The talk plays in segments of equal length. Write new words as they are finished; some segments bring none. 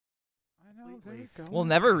I know, there you go. We'll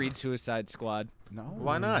never read Suicide Squad. No.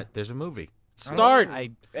 Why not? There's a movie. Start.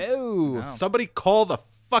 Ew. Somebody call the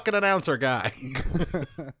fucking announcer guy.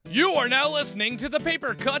 You are now listening to the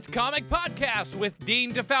Paper Cuts Comic Podcast with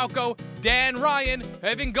Dean DeFalco, Dan Ryan,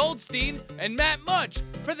 Evan Goldstein, and Matt Much.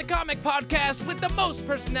 For the comic podcast with the most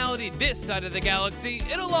personality this side of the galaxy,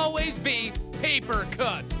 it'll always be Paper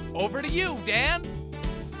Cuts. Over to you, Dan.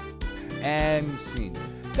 And scene.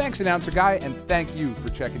 Thanks, announcer guy, and thank you for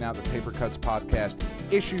checking out the Paper Cuts Podcast,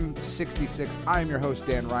 issue 66. I am your host,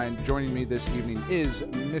 Dan Ryan. Joining me this evening is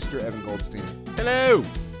Mr. Evan Goldstein. Hello.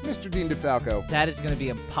 Mr. Dean DeFalco. That is going to be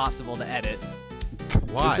impossible to edit.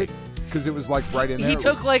 Why? Because it was like right in there. He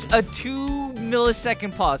took like a 2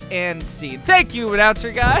 millisecond pause and scene. Thank you,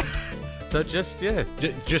 announcer guy. So just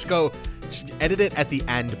go edit it at the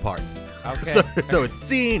end part. Okay. So it's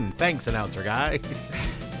scene. Thanks, announcer guy.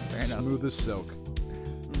 Fair enough. Smooth as silk.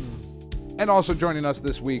 And also joining us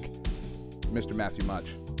this week, Mr. Matthew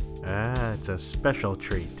Much. It's a special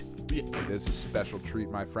treat. It is a special treat,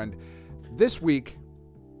 my friend. This week,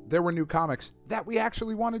 there were new comics that we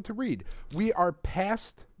actually wanted to read. We are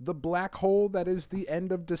past the black hole that is the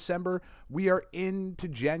end of December. We are into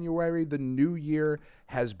January. The new year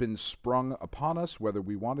has been sprung upon us, whether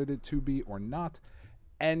we wanted it to be or not.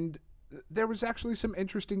 And there was actually some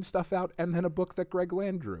interesting stuff out, and then a book that Greg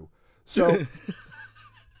Land drew. So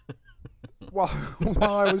while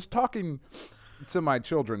I was talking to my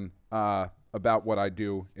children about what I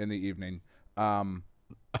do in the evening,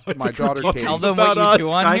 my daughter Katie. Tell them what you do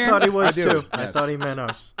on here. I thought he was I do, too. I yes. thought he meant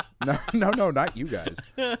us. No, not you guys.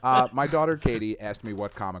 My daughter Katie asked me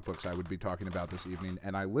what comic books I would be talking about this evening,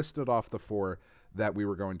 and I listed off the 4 that we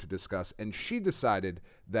were going to discuss, and she decided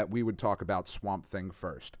that we would talk about Swamp Thing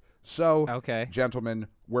first. So, Okay. Gentlemen,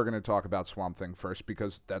 we're going to talk about Swamp Thing first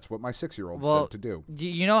because that's what my 6-year-old Well, said to do.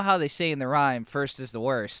 You know how they say in the rhyme, first is the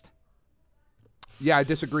worst. Yeah, I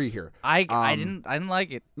disagree here. I didn't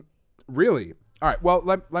like it. Really? All right, well,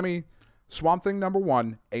 let me... Swamp Thing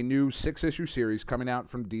 #1, a new 6-issue series coming out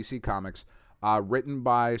from DC Comics, written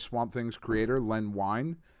by Swamp Thing's creator, Len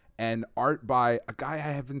Wein, and art by a guy I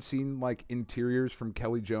haven't seen, like, interiors from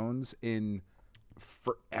Kelly Jones in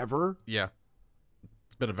forever. Yeah.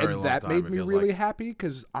 It's been a very And long that time. made it me feels really like. happy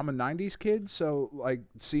because I'm a 90s kid, so, like,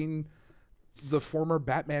 seeing the former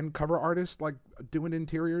Batman cover artist, like, doing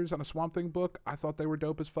interiors on a Swamp Thing book, I thought they were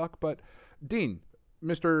dope as fuck. But, Dean,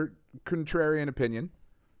 Mr. Contrarian Opinion,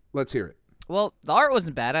 let's hear it. Well, the art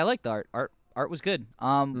wasn't bad. I liked the art. Art was good.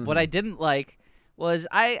 What I didn't like was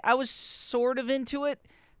I was sort of into it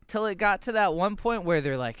till it got to that one point where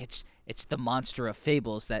they're like, it's the monster of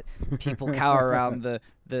fables that people cower around the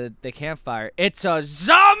campfire. It's a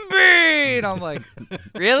zombie! And I'm like,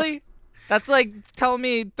 really? That's like telling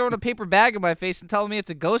me, throwing a paper bag in my face and telling me it's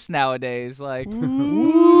a ghost nowadays. Like,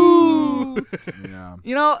 ooh. Yeah.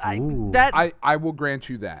 You know, I will grant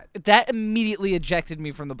you that. that immediately ejected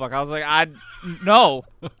me from the book. I was like, no.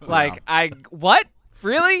 Like, what?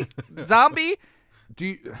 Really? Zombie? Do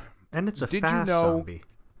you, And it's a Did you fast know- zombie.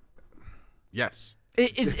 Yes.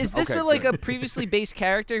 Is this Okay, like good. a previously based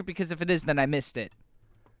character? Because if it is, then I missed it.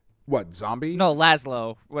 what, zombie? No,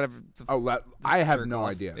 Laszlo, whatever. I have jerk no off.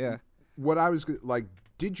 idea. Yeah. What I was like,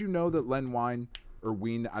 did you know that Len Wein or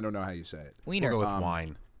Ween? I don't know how you say it. We'll Wiener. go with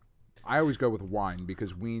wine. I always go with Wine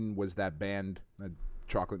because Ween was that band,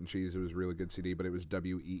 Chocolate and Cheese. It was a really good CD, but it was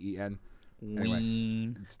WEEN. Anyway,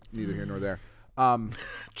 Ween. it's neither here nor there.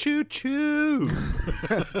 Choo choo.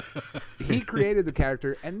 He created the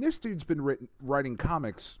character, and this dude's been writing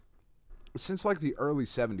comics since like the early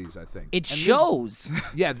 70s, I think. It And shows.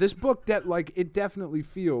 Yeah, this book it definitely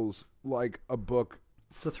feels like a book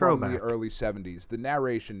It's a from throwback. the early 70s. The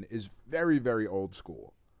narration is very, very old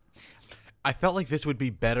school. I felt like this would be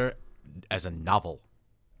better as a novel.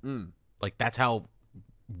 Like that's how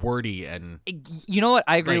wordy and You know what?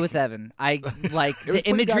 I agree Like- with Evan. I like was the pretty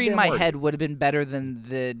imagery in goddamn my wordy. head would have been better than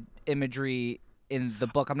the imagery in the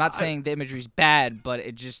book. I'm not saying the imagery's bad, but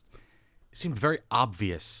it just seemed very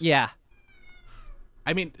obvious. yeah.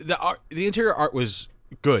 I mean, the interior art was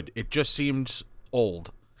good. It just seemed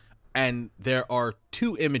old. And there are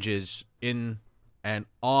 2 images in and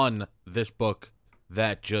on this book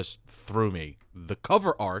that just threw me. The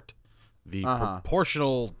cover art, the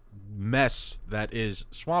proportional mess that is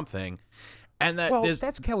Swamp Thing, and that Well, there's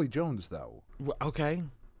that's Kelly Jones, though. okay.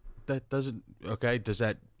 That doesn't okay. Does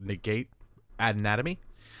that negate anatomy?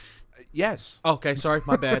 Yes. Okay, sorry,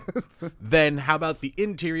 my bad. Then how about the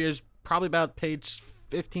interiors? Probably about page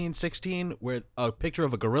 15, 16, where a picture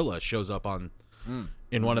of a gorilla shows up on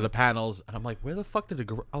in one of the panels, and I'm like, where the fuck did a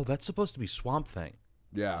gorilla? Oh, that's supposed to be Swamp Thing.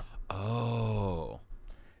 Yeah. Oh,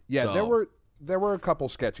 Yeah, So- there were a couple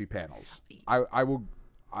sketchy panels. I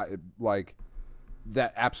like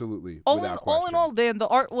that absolutely without question. All in all, Dan, the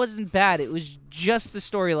art wasn't bad. It was just the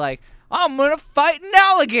story. Like, I'm gonna fight an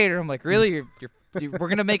alligator. I'm like, really? We're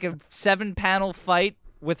gonna make a 7-panel fight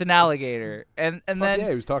with an alligator, and then yeah,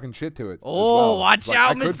 he was talking shit to it. oh, watch Like,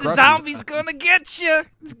 out, I could Mr. crush you. Zombie's gonna get you.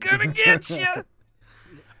 It's gonna get you.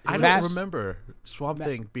 I Mass- don't remember Swamp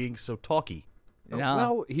Thing being so talky. No.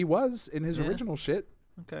 Well, he was in his original shit.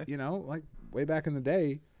 Okay. You know, like way back in the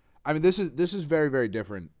day. I mean, this is very, very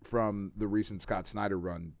different from the recent Scott Snyder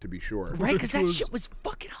run, to be sure. Right, because that shit was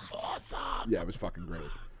fucking awesome. Yeah, it was fucking great.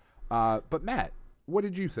 But Matt, what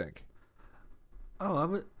did you think?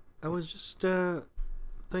 Oh, I was just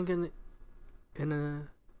thinking,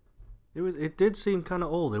 it did seem kind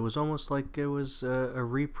of old. It was almost like it was a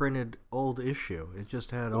reprinted old issue. It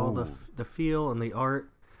just had all the feel and the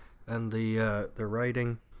art and the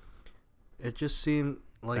writing. It just seemed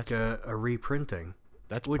like a reprinting.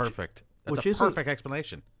 That's Which- perfect. That's which a isn't- perfect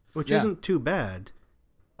explanation. Which Yeah. isn't too bad,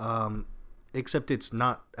 except it's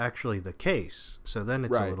not actually the case. So then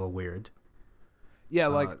it's Right. a little weird. Yeah,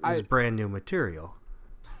 like It's brand new material.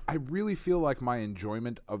 I really feel like my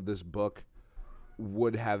enjoyment of this book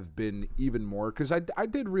would have been even more, because I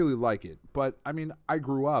did really like it. But I mean, I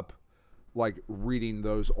grew up like reading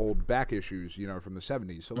those old back issues, you know, from the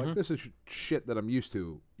 70s. So like this is shit that I'm used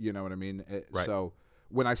to, you know what I mean? Right. So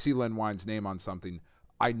when I see Len Wein's name on something,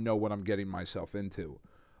 I know what I'm getting myself into.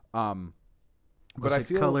 But Was I it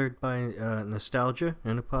feel colored by nostalgia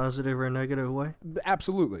in a positive or negative way?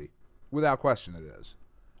 absolutely, without question, it is.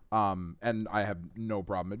 And I have no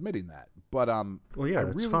problem admitting that. But Well, yeah, I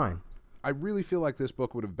that's really- fine. I really feel like this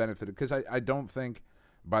book would have benefited, because I don't think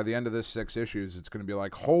by the end of this 6 issues it's going to be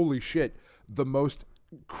like, holy shit, the most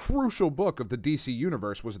crucial book of the DC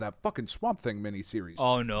universe was that fucking Swamp Thing miniseries.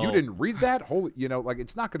 Oh, no. You didn't read that? Holy, you know, like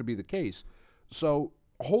it's not going to be the case. So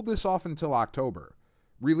hold this off until October.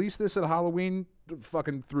 Release this at Halloween,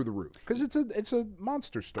 fucking through the roof, because it's a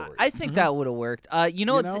monster story. I think that would have worked. You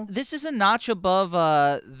know, You know? this is a notch above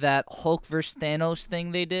that Hulk versus Thanos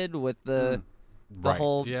thing they did with the Right.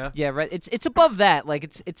 whole Yeah. right. It's above that. Like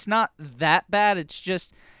it's not that bad. It's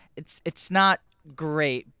just it's not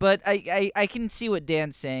great. But I can see what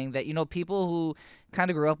Dan's saying, that, you know, people who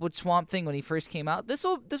kind of grew up with Swamp Thing when he first came out, this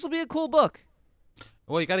will be a cool book.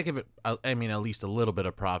 Well, you got to give it, I mean, at least a little bit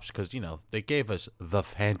of props, because, you know, they gave us The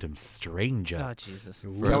Phantom Stranger. Oh Jesus. For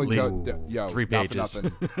Kelly at least Jones, 3 not for pages.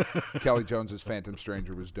 nothing. Kelly Jones's Phantom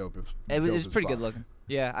Stranger was dope. It was dope as pretty fuck. good looking.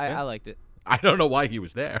 Yeah, I liked it. I don't know why he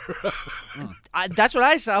was there. That's what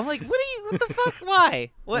I saw. I'm like, what the fuck? Why?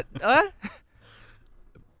 What?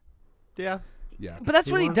 Yeah. Yeah. But that's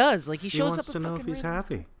He what wants- he does. Like he He shows wants up to with know if fucking he's riddles.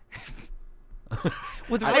 happy.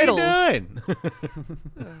 With How riddles. you doing?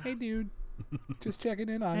 Hey, dude. Just checking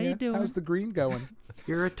in on How you. you doing? How's the green going?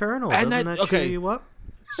 You're eternal. And Doesn't that- that cheer okay. you up?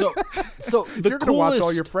 So the You're gonna watch all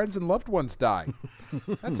coolest- your friends and loved ones die.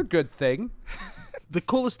 That's a good thing. The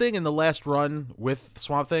coolest thing in the last run with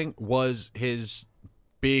Swamp Thing was his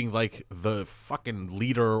being like the fucking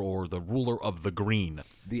leader or the ruler of the green,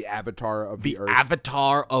 The avatar of the the, earth.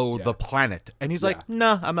 avatar of the planet. And he's like,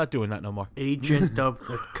 nah, I'm not doing that no more. Agent of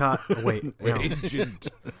the cut. Wait, no. Agent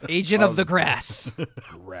Agent of the grass.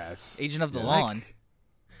 grass. Agent of the Yeah. lawn.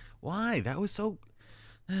 Why? That was so.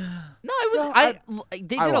 No, it was. No, they I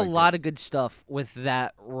did a liked lot of good stuff with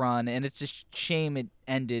that run, and it's a shame it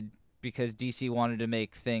ended because DC wanted to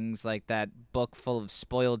make things like that book full of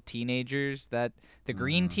spoiled teenagers. That the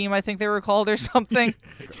Green Team, I think they were called, or something.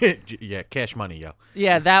 Yeah, Cash Money, yo.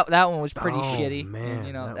 Yeah, that one was pretty Oh, shitty. man, and,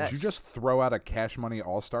 you know, that Did you that's- just throw out a Cash Money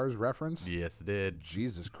All Stars reference? Yes, it did.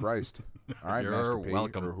 Jesus Christ. All right, You're Master P,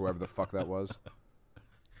 welcome. or whoever the fuck that was.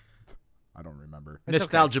 I don't remember.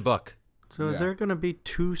 Nostalgia book. So is Yeah. there going to be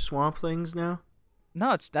 2 Swamp Things now?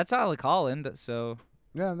 no, that's Alec Holland. So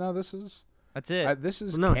Yeah, no, this is that's it. this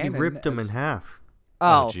is No, he canon ripped him as- in half.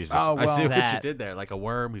 oh, Jesus. Oh, I see well. what you That- did there. Like a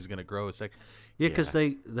worm, he's going to grow a sec. Yeah, because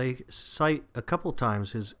they cite a couple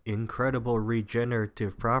times his incredible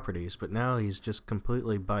regenerative properties, but now he's just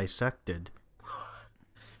completely bisected.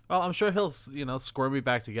 Well, I'm sure he'll, you know, squirm me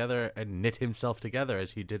back together and knit himself together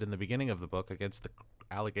as he did in the beginning of the book against the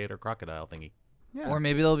alligator crocodile thingy. Yeah. or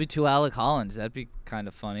maybe there'll be 2 Alec Hollands. That'd be kind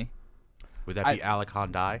of funny. Would that be Alec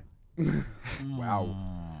Hondi? Wow.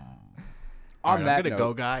 All On right, that I'm gonna note,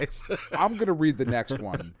 go, guys. I'm gonna read the next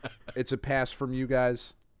one. It's a pass from you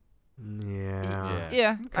guys. Yeah.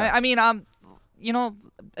 Yeah, I mean, you know,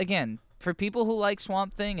 again, for people who like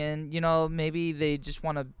Swamp Thing and, you know, maybe they just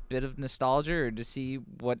want a bit of nostalgia or to see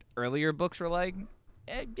what earlier books were like,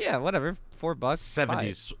 yeah, whatever, $4. buy it.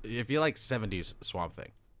 70s. If you like 70s Swamp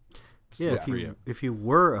Thing. Yeah, for you. if you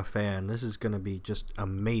were a fan, this is going to be just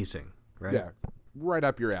amazing, right? Yeah, right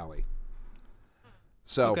up your alley.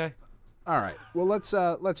 So, Okay. all right. Well,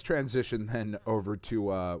 let's transition then over to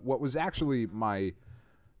what was actually my.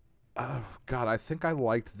 God, I think I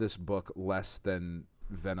liked this book less than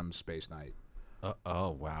Venom Space Knight.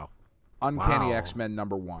 Oh, wow. Uncanny Wow. X-Men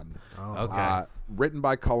 #1. Oh, Okay. Written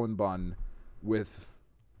by Cullen Bunn with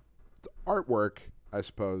artwork, I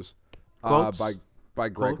suppose, Quotes? by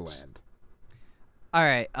Greg Quotes? Land. All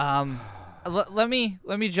right. Let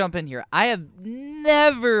me jump in here. I have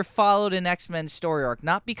never followed an X-Men story arc,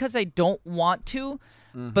 not because I don't want to,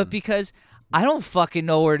 but because I don't fucking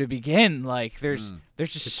know where to begin. Like there's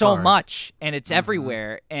just It's so hard. much and it's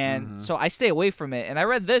everywhere, and so I stay away from it. And I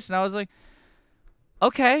read this and I was like,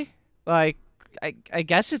 okay, like I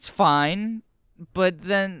guess it's fine, but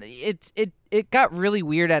then it got really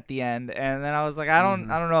weird at the end, and then I was like, I don't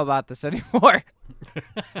know about this anymore.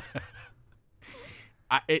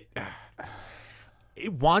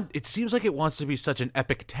 It seems like it wants to be such an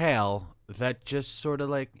epic tale that just sort of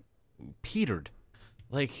like petered.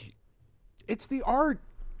 Like, It's the art.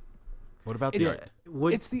 what about It's- the art?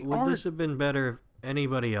 Would, It's the would art. this have been better if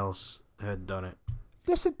anybody else had done it?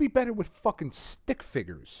 This would be better with fucking stick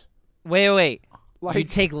figures. Wait. You Like,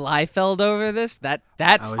 take Liefeld over this? That's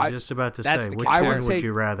I was just about to that's say, the which I would one would take-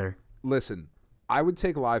 you rather? listen, I would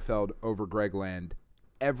take Liefeld over Greg Land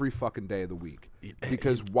every fucking day of the week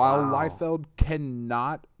because while Wow. Liefeld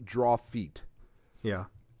cannot draw feet, Yeah.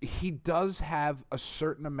 he does have a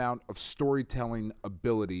certain amount of storytelling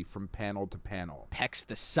ability from panel to panel. pecs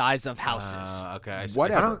the size of houses. Okay. I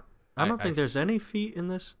Whatever. I don't I think there's s- any feet in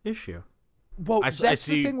this issue. Well, I that's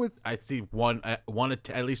see. the thing with I see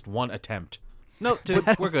at least one attempt. No, two.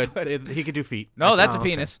 We're good. He could do feet. No, that's a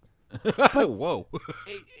okay. penis. Whoa.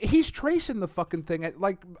 he's tracing the fucking thing.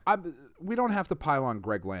 Like, we don't have to pile on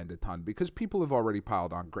Greg Land a ton because people have already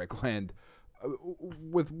piled on Greg Land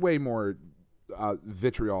with way more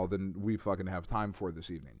vitriol than we fucking have time for this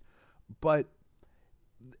evening. But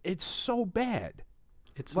it's so bad.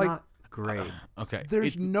 It's Like- not great. Okay.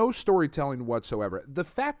 There's no storytelling whatsoever. The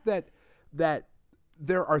fact that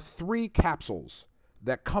there are 3 capsules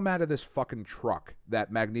that come out of this fucking truck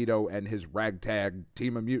that Magneto and his ragtag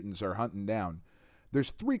team of mutants are hunting down. There's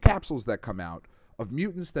 3 capsules that come out of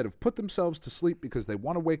mutants that have put themselves to sleep because they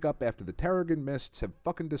want to wake up after the Terrigen mists have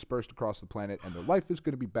fucking dispersed across the planet and their life is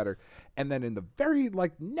going to be better. And then in the very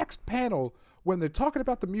next panel, when they're talking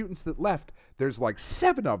about the mutants that left, there's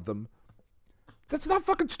 7 of them. That's not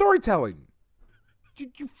fucking storytelling.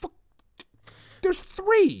 There's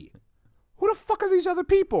 3. Who the fuck are these other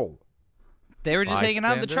people? They were just hanging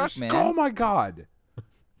out in the truck, Bystanders? man. Oh my god.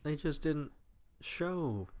 They just didn't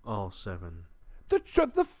show all 7.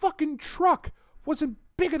 The fucking truck wasn't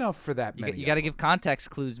big enough for that many. You got to give context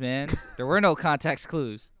clues, man. There were no context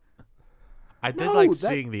clues. I did No, like that-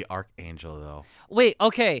 seeing the Archangel though. Wait,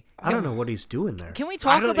 okay. I don't know what he's doing there. Can we I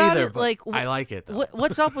talk don't about either, it? but Like, I like it though.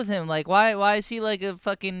 what's up with him? Like, why is he like a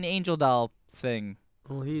fucking angel doll thing?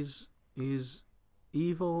 Well, he's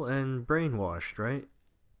evil and brainwashed, right?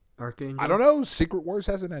 Archangel. I don't know. Secret Wars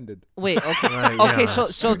hasn't ended. Wait, okay, Right, okay. yeah.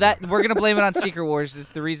 So that we're gonna blame it on Secret Wars.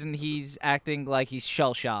 Is the reason he's acting like he's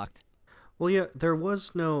shell shocked. Well, yeah, there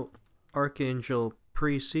was no Archangel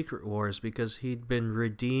pre-Secret Wars because he'd been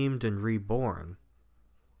redeemed and reborn.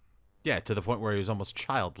 Yeah, to the point where he was almost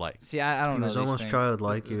childlike. See, I don't He know. was these almost things.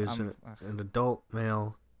 childlike. He was I'm- an adult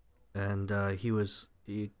male, and he was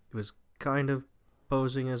kind of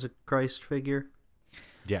posing as a Christ figure.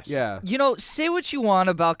 Yes. Yeah. You know, say what you want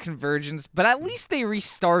about Convergence, but at least they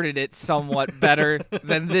restarted it somewhat better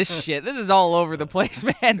than this shit. This is all over the place,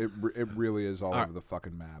 man. It really is all over the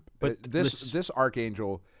fucking map. But This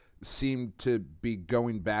Archangel seemed to be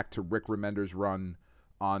going back to Rick Remender's run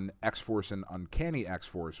on X-Force and Uncanny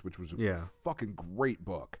X-Force, which was a Yeah. fucking great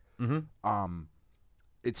book. Mm-hmm.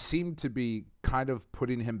 It seemed to be kind of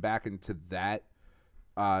putting him back into that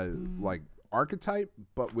archetype,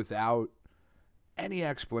 but without any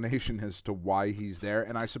explanation as to why he's there.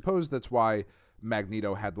 And I suppose that's why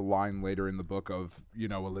Magneto had the line later in the book of,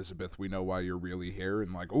 Elizabeth, we know why you're really here,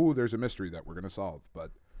 and oh, there's a mystery that we're gonna solve.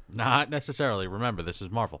 But Not necessarily. Remember, this is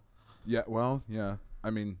Marvel. yeah, well, yeah. I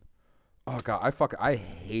mean, oh god, I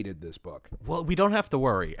hated this book. Well, we don't have to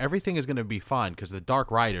worry. Everything is going to be fine because the Dark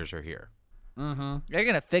Riders are here. They're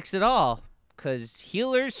gonna fix it all, cause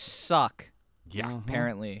healers suck. Yeah.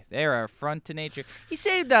 Apparently, they are a front to nature. He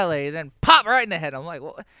saved that lady, then pop right in the head. I'm like,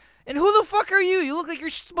 what? And who the fuck are you? You look like you're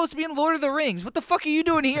supposed to be in Lord of the Rings. What the fuck are you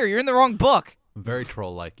doing here? You're in the wrong book. Very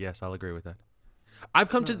troll-like. Yes, I'll agree with that. I've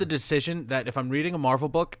come to the decision that if I'm reading a Marvel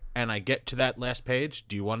book and I get to that last page,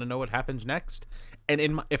 do you want to know what happens next?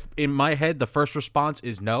 And if in my head the first response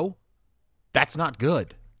is no, that's not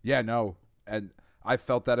good. Yeah, no. And I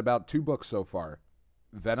felt that about 2 books so far.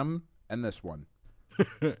 Venom and this one.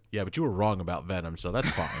 Yeah, but you were wrong about Venom, so that's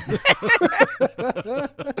fine.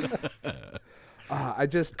 I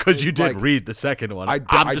just Because you did like, read the second one. I'm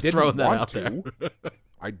I just didn't throwing that want out there. to.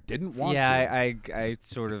 I didn't want to. Yeah, I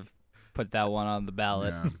sort of put that one on the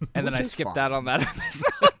ballot, Yeah. and then Which I is skipped fine. out on that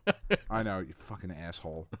episode. I know, you fucking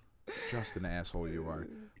asshole. Just an asshole you are.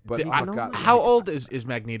 But How old is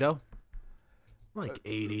Magneto? Like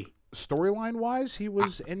 80. storyline wise, he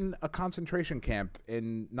was in a concentration camp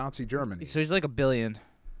in Nazi Germany. So he's like $1 billion.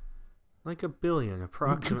 Like $1 billion,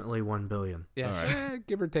 approximately $1 billion. Yes,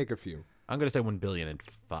 Give or take a few. I'm gonna say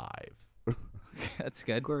 1,000,000,005. that's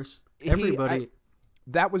good. Of course, He- everybody.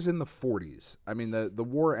 That was in the 40s. I mean, the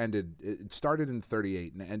war ended. It started in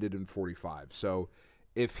 38 and ended in 45. So,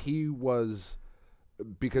 if he was,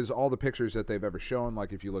 because all the pictures that they've ever shown,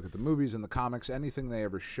 like if you look at the movies and the comics, anything they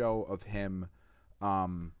ever show of him,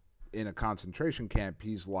 in a concentration camp,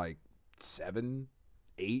 he's like 7,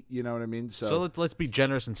 8. You know what I mean? So let's be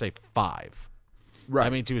generous and say 5. right.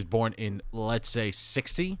 That means he was born in, let's say,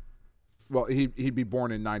 60. Well, he'd be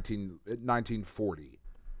born in 1940.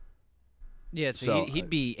 Yeah, so, So, he'd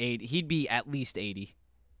be 80. He'd be at least 80.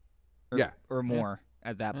 Yeah. or more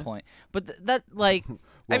at that point. But that like, I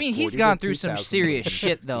Well, mean, he's 40 gone to through some 2000 serious years, shit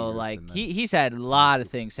 60 though. years, Like and then- he's had a lot of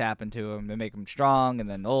things happen to him to make him strong, and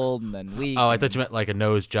then old, and then weak. Oh, I and- thought you meant like a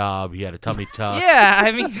nose job. He had a tummy tuck. Yeah,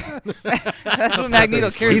 I mean, that's what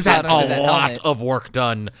Magneto cares He's about had under a that lot helmet. of work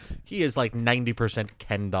done. He is like 90%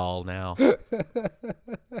 Ken doll now.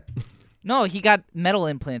 No, he got metal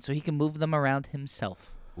implants so he can move them around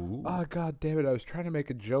himself. Oh, God damn it. I was trying to make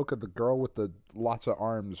a joke of the girl with the lots of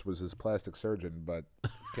arms was his plastic surgeon, but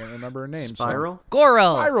can't remember her name. so- Spiral?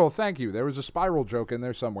 Goro. Spiral, thank you. There was a Spiral joke in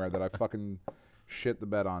there somewhere that I fucking shit the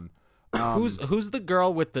bed on. Who's the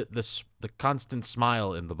girl with the constant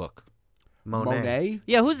smile in the book? Monet?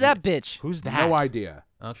 Yeah, who's that bitch? Who's that? No idea.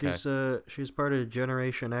 Okay. She's part of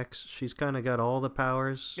Generation X. She's kind of got all the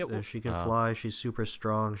powers. Yeah, well- She can fly. She's super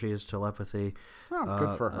strong. She has telepathy. Oh,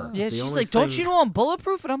 good for her. Yeah, The she's only like, "Don't thing- you know I'm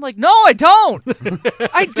bulletproof?" And I'm like, "No, I don't.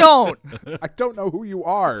 I don't." I don't know who you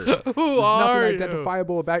are. There's are nothing you?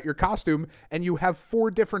 identifiable about your costume, and you have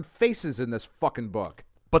 4 different faces in this fucking book.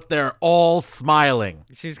 But they're all smiling.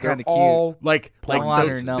 She's They're kind of cute. all Like I want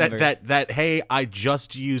her those- number. that hey, I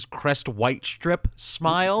just used Crest White strip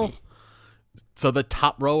smile. So the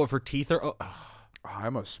top row of her teeth are. Oh, I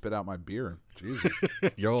almost spit out my beer. Jesus.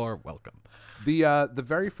 you're welcome. The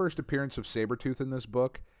very first appearance of Sabretooth in this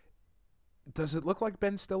book, does it look like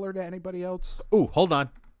Ben Stiller to anybody else? Ooh, hold on.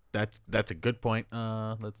 That's a good point.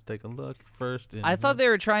 Let's take a look first. I thought they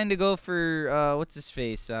were trying to go for what's his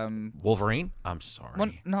face? Wolverine. I'm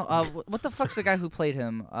sorry. What the fuck's the guy who played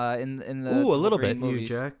him in the Ooh, a little Wolverine bit. Hugh movies?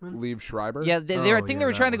 Jackman? Liev Schreiber? Yeah, I think they were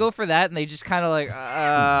that trying to one. go for that, and they just kind of like,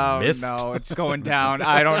 oh Missed. no, it's going down.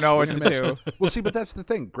 I don't know what to do. Well, see, but that's the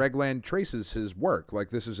thing. Greg Land traces his work. Like,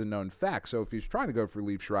 this is a known fact. So if he's trying to go for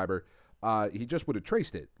Liev Schreiber, he just would have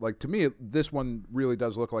traced it. Like, to me, this one really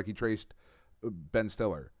does look like he traced Ben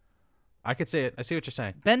Stiller. I could see it. I see what you're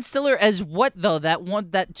saying. Ben Stiller as what though? That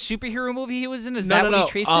superhero movie he was in? Is that what he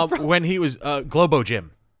traced it from? When he was Globo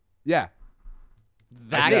Gym. Yeah.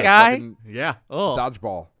 That Yeah, guy? fucking Yeah. Oh,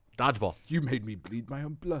 Dodgeball. Dodgeball. You made me bleed my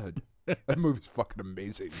own blood. That movie's fucking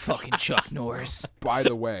amazing. fucking Chuck Norris. By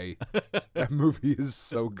the way, that movie is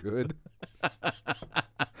so good.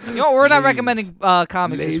 You know what? We're not Laser. recommending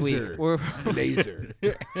comics this week. Laser. We're Laser.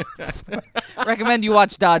 recommend you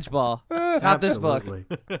watch Dodgeball, not this book.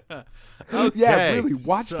 Absolutely. Yeah, Okay, really.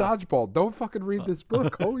 Watch so- Dodgeball. Don't fucking read this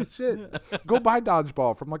book. Holy shit. Go buy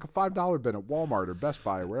Dodgeball from like a $5 bin at Walmart or Best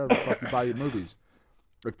Buy or wherever the fuck you buy your movies.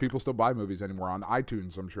 If people still buy movies anymore on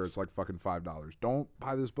iTunes, I'm sure it's like fucking $5. Don't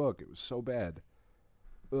buy this book. It was so bad.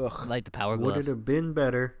 Ugh. Like the Power Would Glove. it have been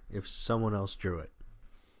better if someone else drew it?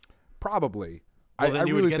 Probably. Well, then I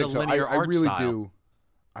you would really get think a so. linear I art really style. do.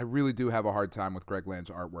 I really do have a hard time with Greg Land's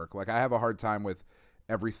artwork. Like, I have a hard time with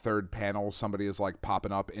every third panel somebody is like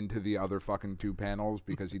popping up into the other fucking 2 panels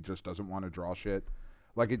because he just doesn't want to draw shit.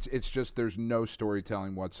 Like, it's just there's no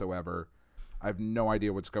storytelling whatsoever. I have no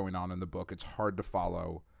idea what's going on in the book. It's hard to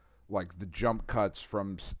follow. Like, the jump cuts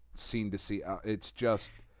from scene to scene. It's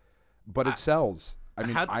just, but it sells. I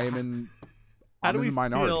mean, How- I am in. How I'm do in we the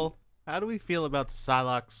minority. feel? How do we feel about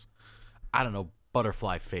Psylocke's, I don't know,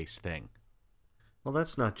 butterfly face thing? Well,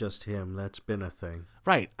 that's not just him. That's been a thing.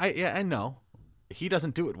 Right. I know. He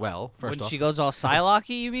doesn't do it well. First When off, she goes all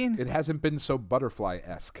Psylocke-y, you mean? It hasn't been so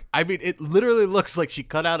butterfly-esque. I mean, it literally looks like she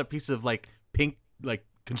cut out a piece of like pink like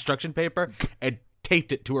construction paper and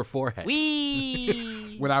taped it to her forehead.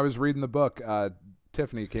 Wee. When I was reading the book,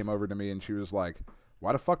 Tiffany came over to me and she was like,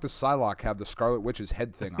 "Why the fuck does Psylocke have the Scarlet Witch's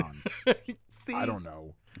head thing on?" See? I don't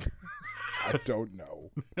know. I don't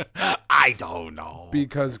know. I don't know.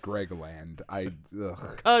 Because Greg Land.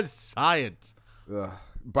 Because science.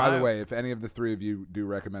 By the way, if any of the three of you do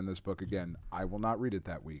recommend this book again, I will not read it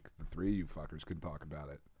that week. The three of you fuckers can talk about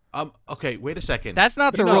it. Okay, wait a second. That's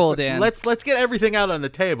not the rule, Dan. Let's get everything out on the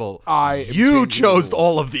table. I am You changing chose the rules.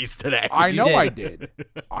 all of these today. I know did. I did.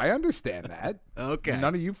 I understand that. Okay.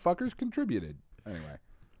 None of you fuckers contributed. Anyway.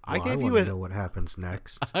 I Well, gave I you want to a know what happens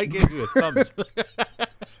next. I gave you a thumbs.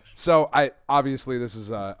 So obviously this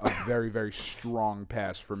is a very, very strong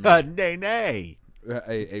pass for me. Nay.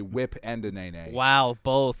 A whip and a nay-nay, Wow,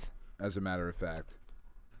 both. as a matter of fact.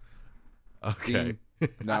 Okay. Dean?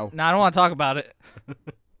 No. No, I don't want to talk about it.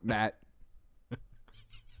 Matt?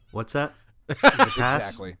 What's that? Is it pass?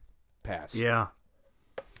 Exactly. Pass. Yeah.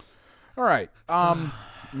 All right.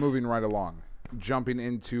 Moving right along. Jumping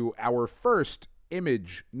into our first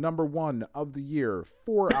image, number 1 of the year.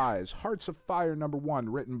 Four Eyes, Hearts of Fire, number 1,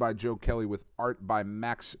 written by Joe Kelly with art by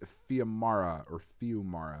Max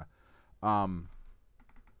Fiumara.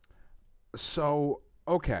 So,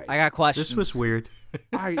 okay. I got questions. This was weird.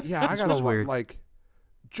 I got a was lot. weird. Like,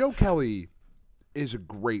 Joe Kelly is a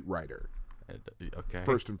great writer, Okay.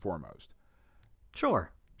 first and foremost.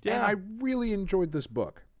 Sure. And I really enjoyed this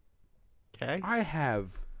book. Okay. I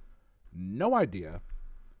have no idea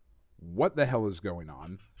what the hell is going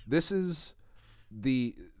on. This is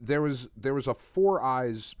there was a Four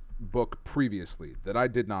Eyes book previously that I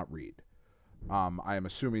did not read. I am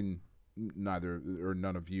assuming neither or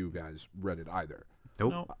none of you guys read it either.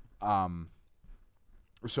 Nope. No.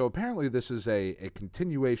 So apparently this is a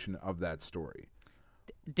continuation of that story.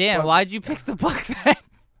 Dan, But- why'd you pick the book then?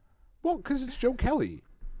 Well, because it's Joe Kelly.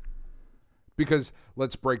 Because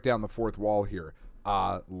let's break down the fourth wall here.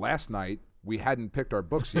 Last night we hadn't picked our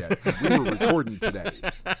books yet. We were recording today.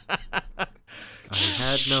 I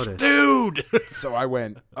had noticed. Dude. So I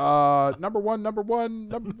went, number one,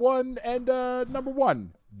 and number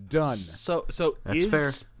 1. Done. So That's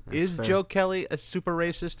fair. That's is fair. Joe Kelly a super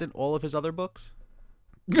racist in all of his other books?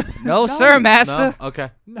 No, sir, massa. No. Okay.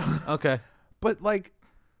 Okay. But like,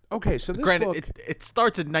 okay, so this Granted, book, it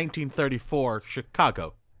starts in 1934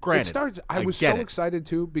 Chicago. Granted, it starts. I was get so it. excited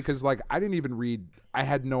too because like I didn't even read. I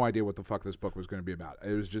had no idea what the fuck this book was going to be about.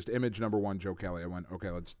 It was just image number 1, Joe Kelly. I went, okay,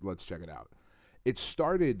 let's check it out. It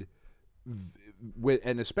started with,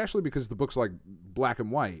 and especially because the book's like black and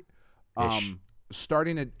white.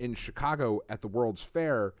 Starting in Chicago at the World's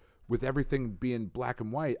Fair with everything being black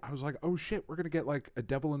and white, I was like, oh shit, we're gonna get like a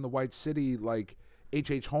Devil in the White City, like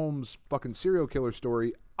H.H. Holmes fucking serial killer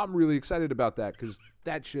story. I'm really excited about that because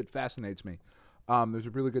that shit fascinates me. There's a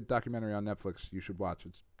really good documentary on Netflix you should watch.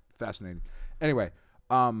 It's fascinating. Anyway,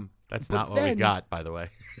 That's but not what we then- got, by the way.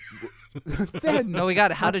 then No, we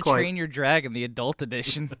got How to quite. Train Your Dragon, the adult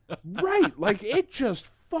edition. right, like it just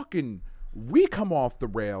fucking we come off the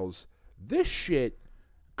rails. This shit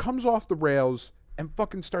comes off the rails and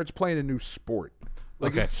fucking starts playing a new sport.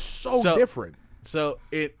 Like Okay. it's so So- different. So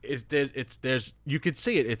it's you could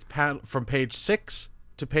see it. It's from page 6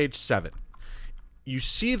 to page 7. You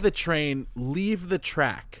see the train leave the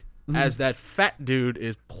track as that fat dude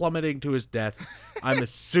is plummeting to his death. I'm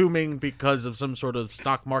assuming because of some sort of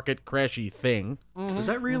stock market crashy thing. Is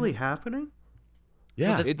that really happening?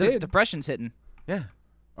 Yeah, The it did. Depression's hitting. yeah.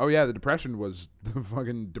 Oh yeah, the depression was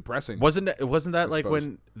fucking depressing. Wasn't that like suppose.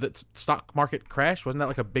 when the stock market crashed? Wasn't that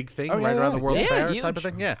like a big thing Oh, right yeah, around the yeah. World's Yeah, Fair huge. type of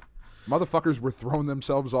thing? Yeah. Motherfuckers were throwing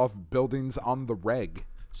themselves off buildings on the reg.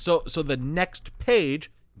 So the next page,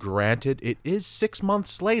 granted, it is 6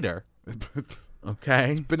 months later.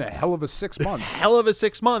 Okay. Been a hell of a 6 months. Hell of a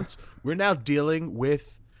 6 months. We're now dealing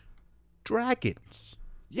with dragons.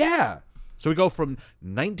 Yeah. So we go from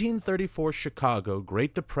 1934 Chicago,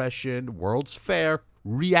 Great Depression, World's Fair,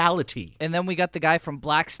 reality. And then we got the guy from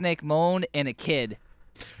Black Snake Moan and a kid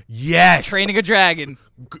Yes. training a dragon.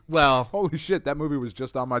 Well, Holy shit, that movie was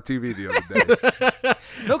just on my TV the other day.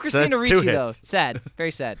 No Christina that's two Ricci, though. hits. Sad.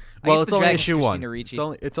 Very sad. I well, guess it's the only dragon's issue Christina 1. Ricci.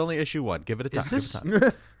 It's only issue 1. Give it a time. Is Give this it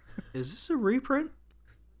time. is this a reprint?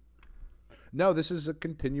 No, this is a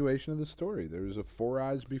continuation of the story. There was a Four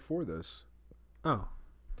Eyes before this. Oh,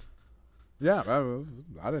 Yeah,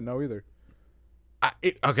 I didn't know either.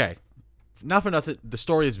 Okay. Not for nothing. The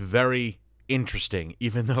story is very interesting,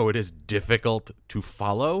 even though it is difficult to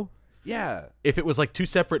follow. Yeah. If it was like 2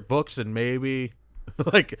 separate books and maybe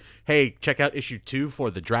like, hey, check out issue 2 for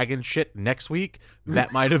the dragon shit next week,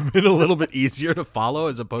 that might have been a little bit easier to follow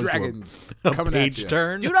as opposed Dragons to a coming at page you.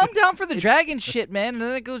 turn. Dude, I'm down for the dragon shit, man. And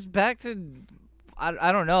then it goes back to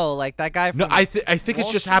I don't know, like that guy. From No, I think it's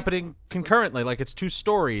Wall just Street? happening concurrently. Like it's two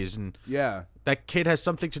stories, and Yeah. that kid has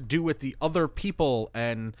something to do with the other people,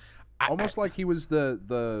 and Almost like he was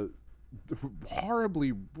the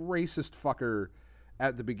horribly racist fucker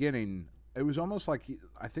at the beginning. It was almost like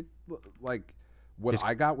I think like what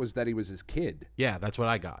I got was that he was his kid. yeah, that's what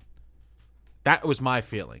I got. That was my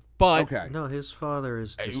feeling. But Okay. No, his father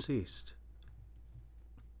is deceased.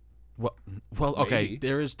 well, okay. Maybe.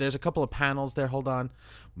 There's a couple of panels there. Hold on,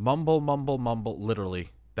 mumble, mumble, mumble. Literally,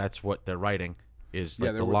 that's what they're writing. Is like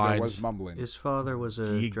Yeah, the there lines. was mumbling. His father was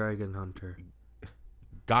a He- dragon hunter.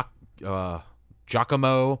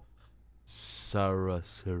 Giacomo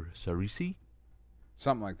Sarisi.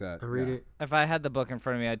 Something like that. I read yeah. it. If I had the book in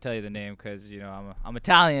front of me, I'd tell you the name because I'm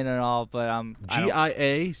Italian and all, but I don't-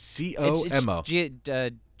 Giacomo.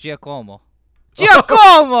 Giacomo.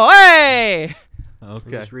 Giacomo, hey! I'm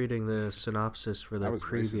Okay. just reading the synopsis for the That was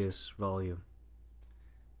previous volume.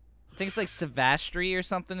 I think it's like Savastri or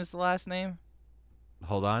something is the last name.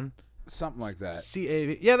 Hold on. Something like that.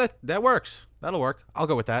 CAV. Yeah, that works. That'll work. I'll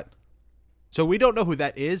go with that. So we don't know who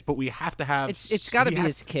that is, but we have to have. It's got to he be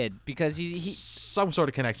has his kid because he some sort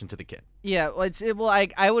of connection to the kid. yeah. Well,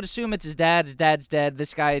 I would assume it's his dad. His dad's dead.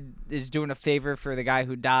 This guy is doing a favor for the guy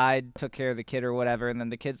who died, took care of the kid or whatever, and then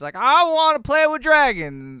the kid's like, I want to play with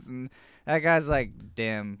dragons, and that guy's like,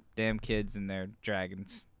 damn kids and their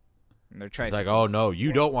dragons. And they're It's like, oh no,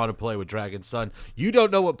 you don't want to play with dragons, son. You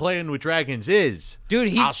don't know what playing with dragons is. Dude,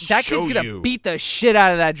 I'll that kid's show gonna you. beat the shit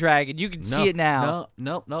out of that dragon. You can see it now.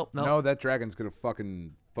 No. No, that dragon's gonna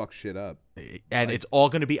fucking fuck shit up. And it's all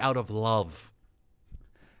going to be out of love.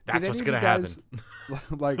 That's Did what's any going of to you happen.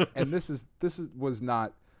 guys- like, and was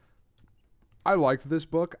not. I liked this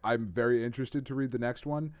book. I'm very interested to read the next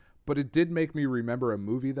one, but it did make me remember a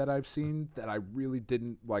movie that I've seen that I really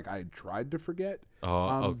didn't like. I had tried to forget.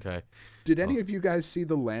 Oh, okay. Did any of you guys see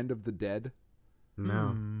The Land of the Dead?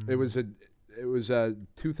 No. It was a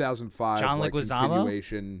 2005 John like, Leguizamo?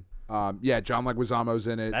 continuation. Yeah, John Leguizamo's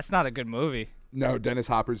in it. That's not a good movie. No, Dennis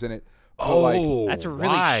Hopper's in it. But, like, That's a really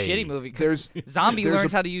why? shitty movie. 'Cause there's Zombie there's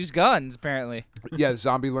learns how to use guns, apparently. yeah,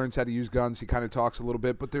 Zombie learns how to use guns. He kind of talks a little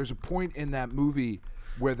bit, but there's a point in that movie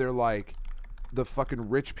where they're like, the fucking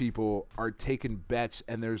rich people are taking bets,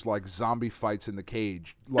 and there's like zombie fights in the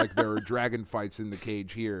cage, like there are dragon fights in the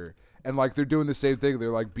cage here, and like they're doing the same thing.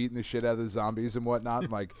 They're like beating the shit out of the zombies and whatnot,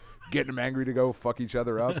 and like getting them angry to go fuck each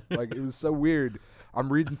other up. Like it was so weird.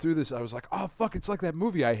 I'm reading through this, I was like, oh fuck, it's like that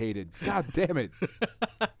movie I hated. God damn it.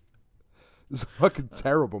 It's a fucking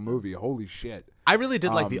terrible movie. Holy shit. I really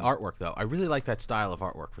did like the artwork, though. I really like that style of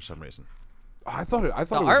artwork for some reason. I thought it The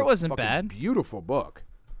was art a wasn't fucking bad. beautiful book.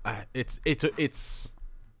 It's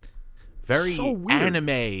very So weird.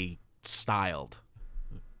 anime styled.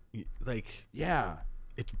 Like Yeah.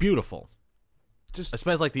 it's beautiful, Just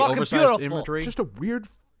especially like the Fucking oversized beautiful. imagery. just a weird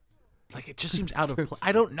Like it just seems out of.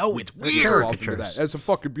 I don't know. It's I'll give you weird. that. It's a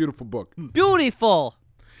fucking beautiful book. Beautiful.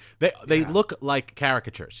 They look like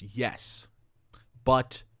caricatures, yes,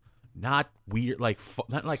 but not weird. Like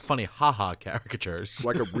not like funny haha caricatures.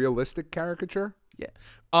 Like a realistic caricature. yeah.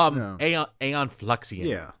 Yeah. Aeon Fluxion.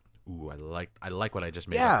 Yeah. Ooh, I like what I just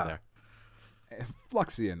made Yeah. up there.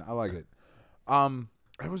 Fluxion. I like it.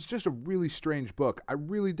 It was just a really strange book. I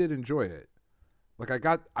really did enjoy it. Like I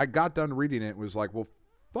got done reading it and was like, well,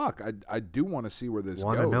 fuck, I do want to see where this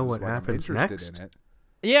Wanna goes. know what Like, I'm happens interested next? in it.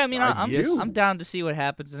 Yeah, I mean, I do. I'm down to see what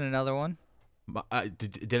happens in another one.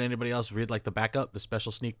 Did anybody else read like the backup, the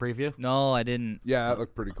special sneak preview No, I didn't. Yeah, that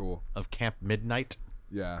looked pretty cool. of Camp Midnight?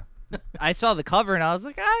 Yeah. I saw the cover and I was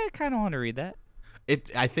like, I kind of want to read that.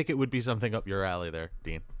 I think it would be something up your alley there,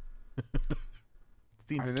 Dean.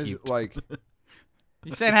 Seems I mean, this is cute. like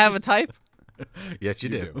You saying have a type? Yes, you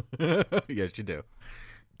You do. Yes, you do.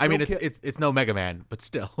 I mean, Joe it's no Mega Man, but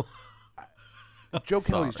still. Joe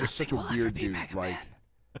Kelly's Sorry. just such a weird dude. Like,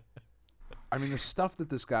 I mean, the stuff that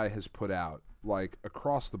this guy has put out, like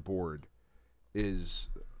across the board, is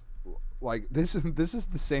like this is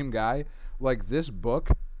the same guy. Like this book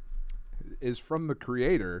is from the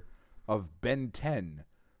creator of Ben 10.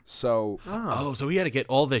 So, Oh, so he had to get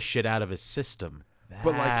all this shit out of his system.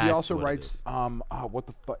 but like he That's also what it writes is. what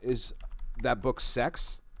the fuck is that book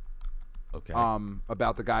Sex? Okay.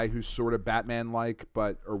 About the guy who's sort of Batman like,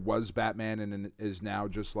 or was Batman and is now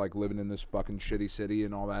just like living in this fucking shitty city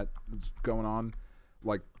and all that that's going on.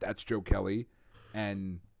 Like that's Joe Kelly.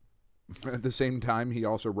 And at the same time he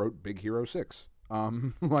also wrote Big Hero 6.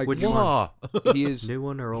 Like Which Whoa. he is New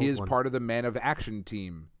one or old he is one? part of the Man of Action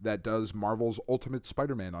team that does Marvel's Ultimate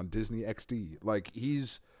Spider-Man on Disney XD. Like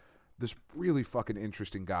he's this really fucking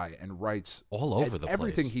interesting guy and writes All over the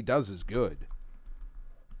everything place. he does is good.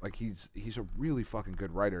 Like he's a really fucking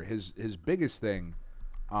good writer. His biggest thing,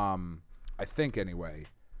 I think anyway,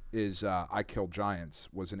 is I Killed Giants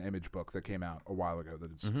was an Image book that came out a while ago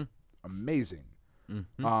that is amazing.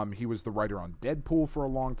 He was the writer on Deadpool for a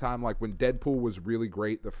long time. Like when Deadpool was really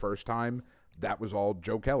great the first time, that was all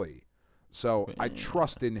Joe Kelly. So I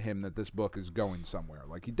trust in him that this book is going somewhere.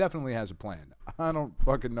 Like he definitely has a plan. I don't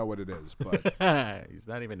fucking know what it is, but he's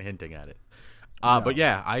not even hinting at it. But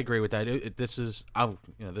yeah, I agree with that. This is,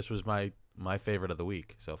 this was my favorite of the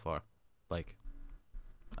week so far. Like,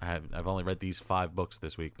 I've only read these 5 books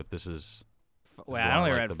this week, but this is. Wait, I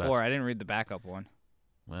only read 4. I didn't read the backup one.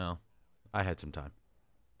 Well, I had some time.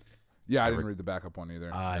 Yeah, I didn't read the backup one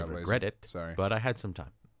either. I regret it. Sorry, but I had some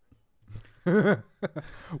time.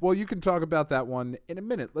 Well, you can talk about that one in a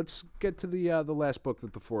minute. Let's get to the last book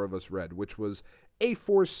that the 4 of us read, which was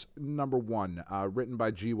A-Force #1, written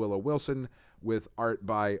by G. Willow Wilson with art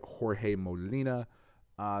by Jorge Molina.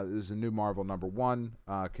 This is a new Marvel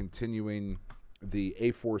 #1, continuing the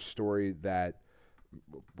A-Force story that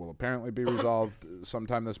will apparently be resolved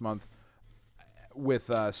sometime this month, with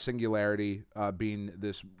Singularity being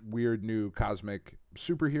this weird new cosmic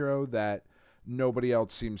superhero that nobody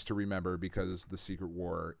else seems to remember because the Secret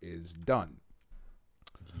War is done.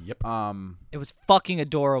 Yep. It was fucking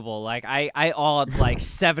adorable. Like I awed like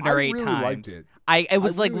 7 or 8 really times. Liked it. I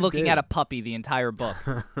was like really looking did. at a puppy the entire book.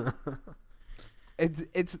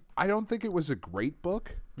 It's I don't think it was a great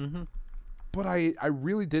book, but I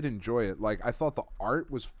really did enjoy it. Like I thought the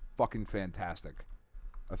art was fucking fantastic.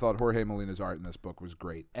 I thought Jorge Molina's art in this book was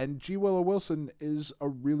great. And G. Willow Wilson is a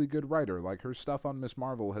really good writer. Like, her stuff on Ms.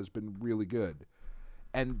 Marvel has been really good.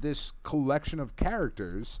 And this collection of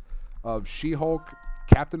characters of She-Hulk,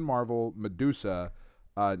 Captain Marvel, Medusa,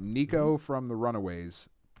 Nico from The Runaways,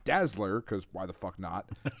 Dazzler, because why the fuck not,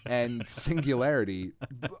 and Singularity,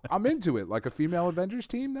 I'm into it. Like, a female Avengers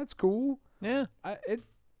team, that's cool. Yeah. It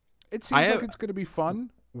seems like it's going to be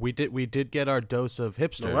fun. We did get our dose of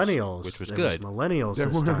hipsters, Millennials, which was There good. Millennials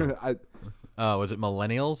this time. Was it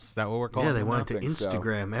millennials? Is that what we're calling Yeah, they them wanted now? to think so.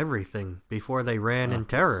 Instagram everything before they ran in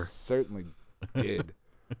terror. Certainly did.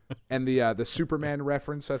 And the Superman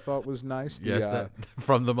reference I thought was nice. Yes,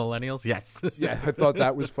 from the millennials. Yes. Yeah, I thought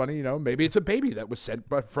that was funny. You know, maybe it's a baby that was sent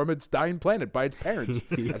from its dying planet by its parents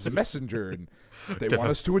as a messenger, and they want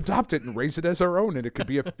us to adopt it and raise it as our own, and it could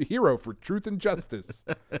be a hero for truth and justice.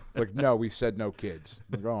 It's like, no, we said no kids.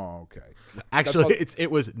 I'm like, oh, okay. Actually, it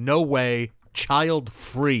was no way child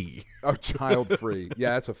free. Oh, child free.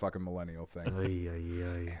 Yeah, that's a fucking millennial thing. Ay, ay,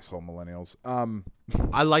 ay. Asshole millennials.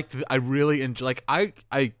 I really enjoyed. Like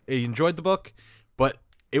I enjoyed the book, but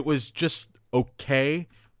it was just okay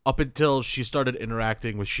up until she started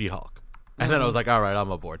interacting with She-Hulk, and then I was like, all right, I'm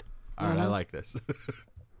aboard. All right, I like this.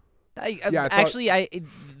 I thought- Actually,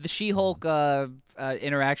 the She-Hulk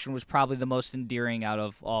interaction was probably the most endearing out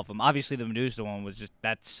of all of them. Obviously, the Medusa one was just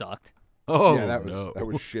that sucked. Oh, yeah, that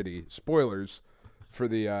was shitty. Spoilers for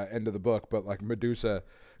the end of the book, but like Medusa,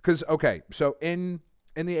 because okay, so in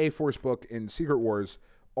the A-Force book in Secret Wars,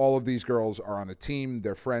 all of these girls are on a team.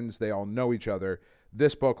 They're friends. They all know each other.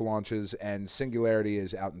 This book launches, and Singularity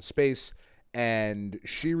is out in space, and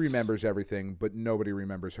she remembers everything, but nobody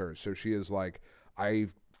remembers her. So she is like, I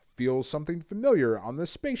feel something familiar on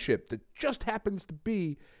this spaceship that just happens to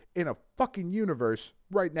be in a fucking universe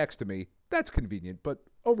right next to me. That's convenient, but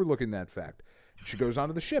overlooking that fact. She goes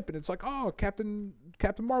onto the ship, and it's like, oh, Captain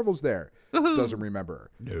Marvel's there. Doesn't remember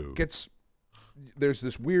her. No. There's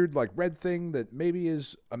this weird, like, red thing that maybe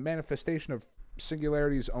is a manifestation of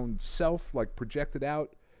Singularity's own self, like, projected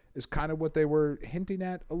out, is kind of what they were hinting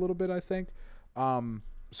at a little bit, I think.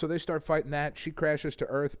 So they start fighting that. She crashes to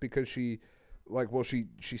Earth because she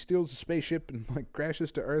steals a spaceship and, like,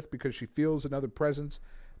 crashes to Earth because she feels another presence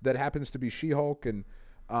that happens to be She-Hulk, and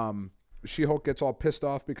She-Hulk gets all pissed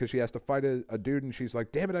off because she has to fight a dude, and she's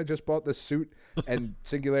like, damn it, I just bought this suit. And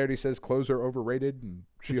Singularity says clothes are overrated, and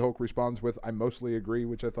She-Hulk responds with, I mostly agree,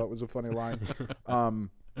 which I thought was a funny line.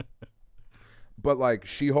 But, like,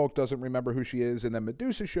 She-Hulk doesn't remember who she is, and then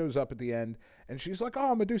Medusa shows up at the end, and she's like,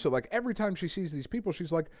 oh, Medusa. Like, every time she sees these people,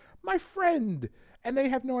 she's like, my friend. And they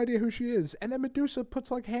have no idea who she is. And then Medusa puts,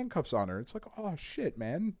 like, handcuffs on her. It's like, oh, shit,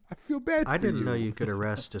 man. I feel bad for you. I didn't know you could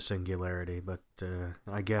arrest a Singularity, but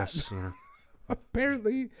I guess, you know.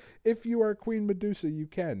 Apparently, if you are Queen Medusa, you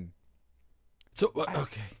can. So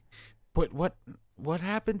okay, but what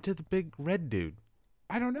happened to the big red dude?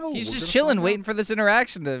 I don't know. He's We're just gonna chilling, find out. waiting for this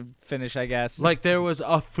interaction to finish, I guess. Like there was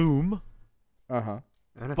a Foom, Uh-huh.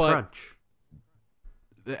 And a But- crunch.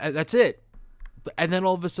 That's it. And then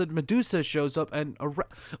all of a sudden Medusa shows up and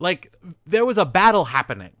like there was a battle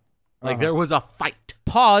happening. Like there was a fight.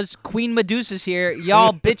 Pause. Queen Medusa's here.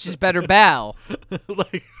 Y'all bitches better bow.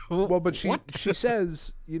 Like Well, but she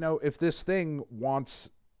says, if this thing wants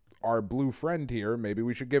our blue friend here, maybe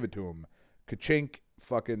we should give it to him. Ka-chink,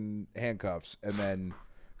 fucking handcuffs, and then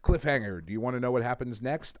cliffhanger. Do you want to know what happens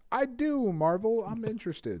next? I do, Marvel. I'm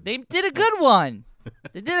interested. They did a good one.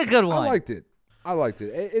 They did a good one. I liked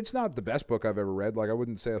it. It's not the best book I've ever read. Like, I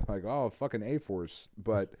wouldn't say like, oh, fucking A-Force,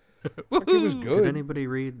 but like, it was good. Did anybody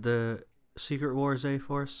read the Secret Wars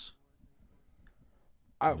A-Force?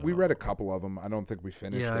 We read a couple of them. I don't think we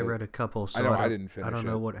finished it. Yeah, I read a couple. So I didn't finish I don't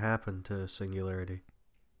know it. what happened to Singularity.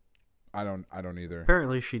 I don't either.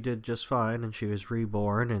 Apparently, she did just fine, and she was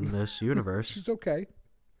reborn in this universe. She's okay.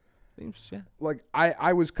 seems, yeah. Like,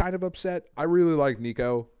 I was kind of upset. I really like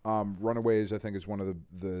Nico. Runaways, I think, is one of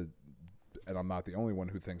the and I'm not the only one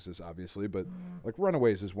who thinks this, obviously, but like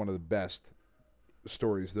Runaways is one of the best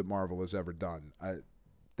stories that Marvel has ever done.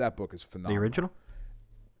 That book is phenomenal. The original?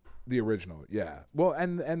 The original, yeah. Well,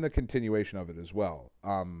 and the continuation of it as well.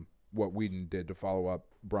 What Whedon did to follow up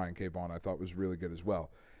Brian K. Vaughan, I thought was really good as well.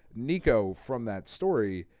 Nico from that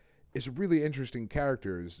story is a really interesting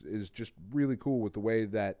character. Is just really cool with the way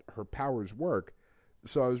that her powers work.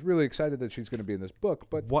 So I was really excited that she's going to be in this book.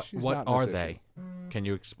 But she's what not in are this they? issue. Can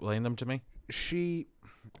you explain them to me?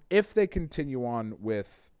 If they continue on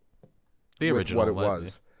with The with original, what it like,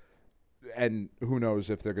 was, and who knows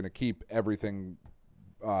if they're going to keep everything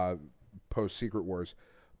post Secret Wars,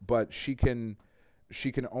 but she can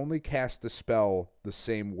only cast a spell the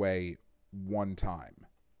same way one time.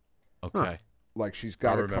 Okay. Like, she's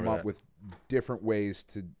got to come remember up that. with different ways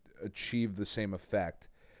to achieve the same effect,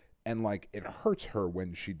 and like it hurts her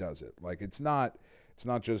when she does it. Like, it's not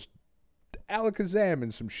just alakazam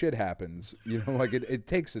and some shit happens. Like it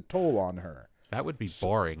takes a toll on her. That would be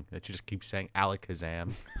boring. That you just keep saying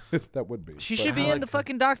Alakazam. That would be. She But should be I in the like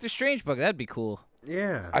fucking Doctor Strange book. That'd be cool.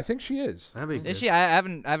 Yeah. I think she is. That'd be good. Is she? I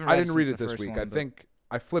haven't read I didn't read since it the this first week. one, I but- think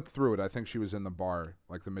I flipped through it. I think she was in the bar,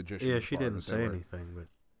 like the magician. Yeah, she didn't say anything, but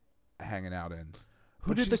Hanging out in. Who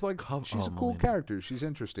But did the she's like cover- she's a oh, cool Melina. character. She's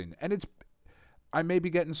interesting, and I may be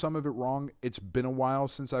getting some of it wrong. It's been a while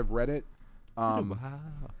since I've read it. Wow.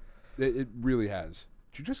 It really has.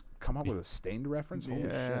 Did you just come up with a Stained reference? Holy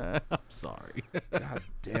shit! Yeah, I'm sorry. God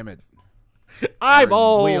damn it, I'm Aaron,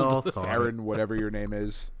 old. we all thought it. Aaron, whatever your name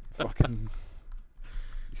is. Fucking.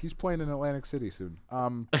 He's playing in Atlantic City soon.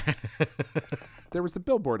 There was a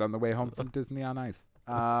billboard on the way home from Disney on Ice.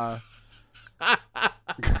 I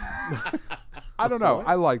don't know.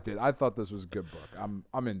 I liked it. I thought this was a good book.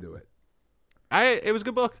 I'm into it. It was a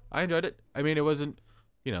good book. I enjoyed it. I mean, it wasn't,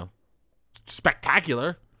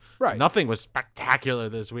 spectacular. Right. Nothing was spectacular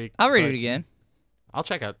this week. I'll read but it again. I'll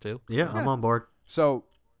check out too. yeah, I'm on board. So,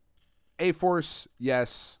 A-Force,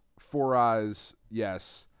 yes. Four Eyes,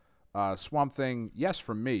 yes. Swamp Thing, yes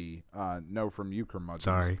from me. No from you, curmudgeons.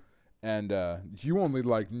 Sorry. And you only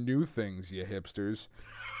like new things, you hipsters.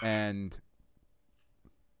 And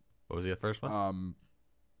What was the first one?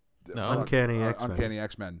 No. fuck, Uncanny X-Men. Uncanny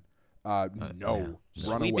X-Men. No.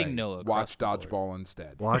 yeah. Run Sweeping away. no across Watch the board. Dodgeball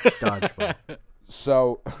instead. Watch Dodgeball.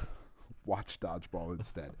 So, watch Dodgeball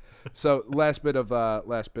instead. So, last bit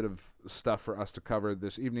of stuff for us to cover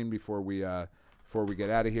this evening before we get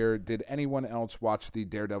out of here. Did anyone else watch the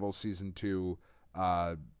Daredevil season 2?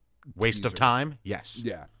 Waste of teaser? time? Yes.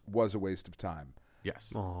 Yeah, was a waste of time.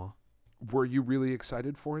 Yes. Aw. Were you really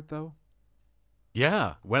excited for it though?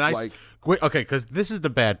 Yeah. When I Like- okay, because this is the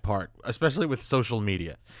bad part, especially with social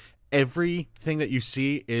media. Everything that you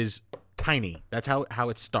see is tiny. That's how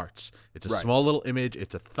it starts. It's a Right. small little image.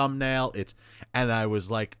 It's a thumbnail. And I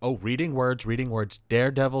was like, oh, reading words.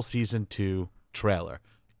 Daredevil season 2 trailer.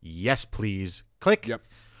 Yes, please. Click. Yep.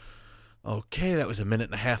 Okay, that was a minute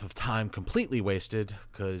and a half of time completely wasted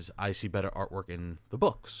because I see better artwork in the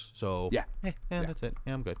books. So Yeah. that's it.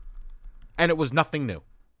 Yeah, I'm good. And it was nothing new.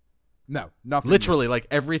 No, nothing. Literally, like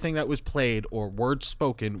everything that was played or words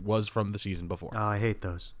spoken was from the season before. Oh, I hate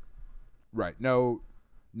those. Right. No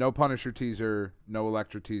Punisher teaser. No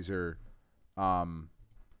Elektra teaser.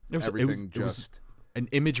 Everything it was just an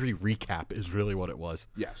imagery recap is really what it was.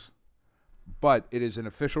 yes. But it is an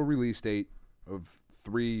official release date of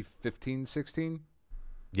 3/15/16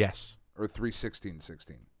 Yes, or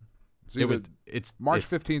 3/16/16. It's it either was. It's March it's-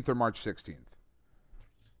 15th or March 16th.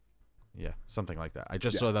 Yeah, something like that. I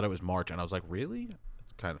just Yeah. saw that it was March, and I was like, really?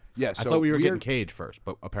 Kind of. Yeah, I so thought we were we're- getting Cage first,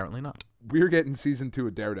 but apparently not. We're getting season 2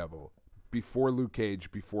 of Daredevil before Luke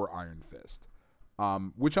Cage, before Iron Fist,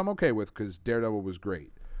 which I'm okay with because Daredevil was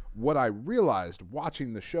great. What I realized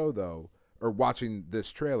watching the show, though, or watching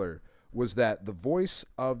this trailer, was that the voice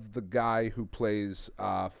of the guy who plays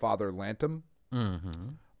Father Lantom,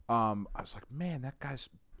 I was like, man, that guy's.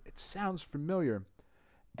 It sounds familiar,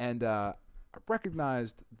 and I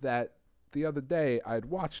recognized that the other day I had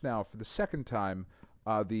watched now for the second time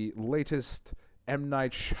the latest M.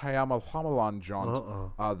 Night Shyamalan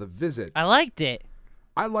jaunt, The Visit. I liked it.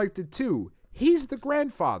 I liked it too. He's the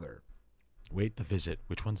grandfather. Wait, The Visit.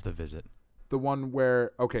 Which one's The Visit? The one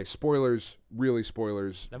where, okay, spoilers, really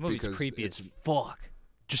spoilers. That movie's because creepy as it's- fuck.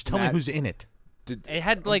 Just tell me Matt- who's in it. It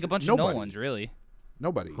had like a bunch of no Nobody. ones, really.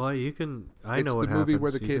 Nobody. Well, you can. I It's know what the movie happens.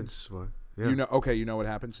 where the You can kids- yeah. You know what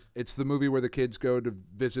happens? It's the movie where the kids go to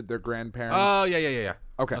visit their grandparents. Oh, yeah.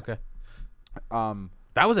 Okay. Okay. Um,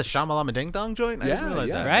 That was a Shamalama Ding Dong joint? I Yeah, didn't realize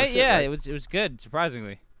yeah. that. Right? shit, Yeah, right. it was good,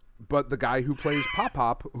 surprisingly. but the guy who plays Pop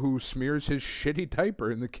Pop, who smears his shitty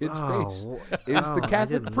diaper in the kid's face, is the I Catholic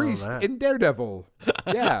didn't know priest that. in Daredevil.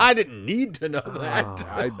 Yeah. I didn't need to know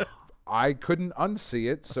that. I couldn't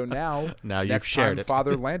unsee it, so now Now you've next shared time it.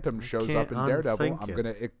 Father Lantom shows up can't in Daredevil,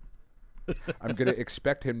 unthink I'm gonna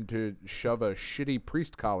expect him to shove a shitty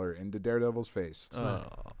priest collar into Daredevil's face. That's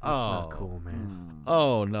not cool, man.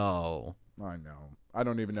 Oh, no. I know. I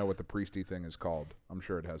don't even know what the priesty thing is called. I'm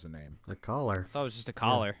sure it has a name. The collar. I thought it was just a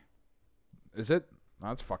collar. Is it? No,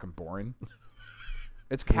 that's fucking boring.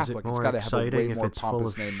 It's Is it Catholic. It's more got to have a way exciting if more it's full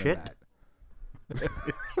pompous of name shit? than that.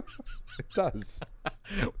 It does.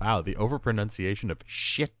 Wow, the overpronunciation of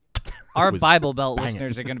shit. Our was Bible Belt banging.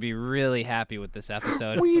 listeners are going to be really happy with this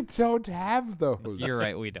episode. We don't have those. You're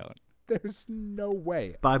right, we don't. There's no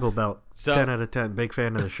way. Bible Belt. So- 10 out of 10. Big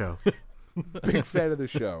fan of the show. Big fan of the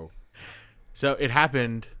show. So it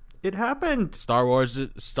happened. It happened. Star Wars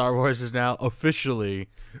is now officially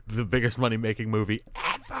the biggest money-making movie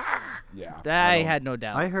ever. Yeah. I don't- had no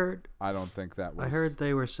doubt. I heard I don't think that was. I heard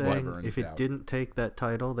they were saying ever in if doubt. it didn't take that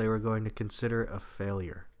title, they were going to consider it a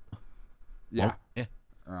failure. Yeah. Yeah.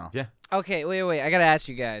 Oh. Yeah. Okay, wait. I got to ask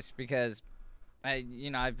you guys because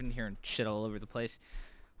I've been hearing shit all over the place.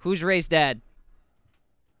 Who's Ray's dad?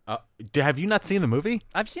 Have you not seen the movie?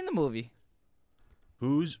 I've seen the movie.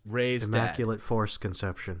 Who's Ray's Immaculate Force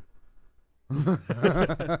Conception.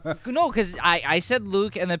 No, because I said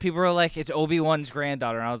Luke, and then people were like, it's Obi-Wan's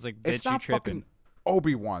granddaughter. And I was like, bitch, It's you not tripping. fucking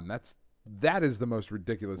Obi-Wan. That is the most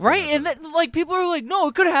ridiculous thing Right? ever. And then, like, people are like, no,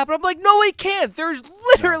 it could happen. I'm like, no, it can't. There's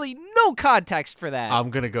literally no context for that. I'm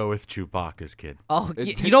going to go with Chewbacca's kid. oh,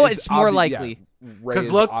 It- you know what? It's more obvi- likely. yeah, Rey 'Cause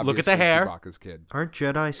is look at the obviously hair. Chewbacca's kid. Aren't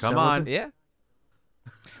Jedi Come on. celibate? Yeah.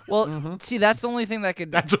 Well, see, that's the only thing that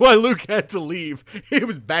could. That's why Luke had to leave. He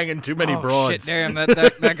was banging too many Oh, broads. shit, damn,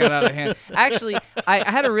 that got out of hand. Actually, I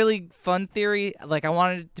had a really fun theory. Like, I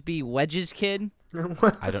wanted it to be Wedge's kid.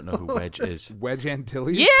 I don't know who Wedge is. Wedge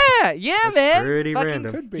Antilles? Yeah, man. pretty Fucking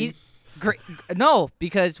random. Could be. He's great. No,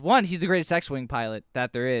 because one, he's the greatest X-wing pilot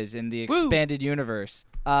that there is in the expanded universe.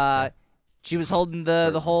 She was holding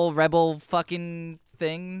the whole rebel fucking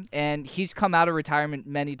thing, and he's come out of retirement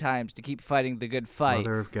many times to keep fighting the good fight.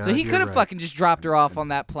 Mother of God, so he you're could have right. fucking just dropped her off on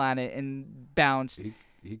that planet and bounced.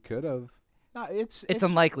 He could have. No, it's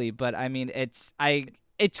Unlikely, but I mean, it's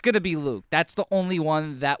gonna be Luke. That's the only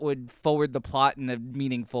one that would forward the plot in a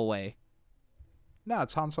meaningful way. No,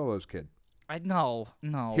 it's Han Solo's kid. No.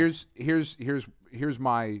 Here's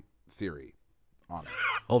my theory on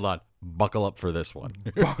Hold on. Buckle up for this one.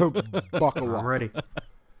 it. Buckle I'm up. ready.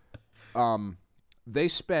 They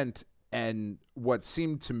spent what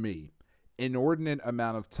seemed to me inordinate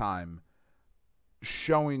amount of time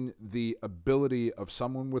showing the ability of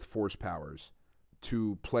someone with force powers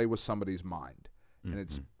to play with somebody's mind. And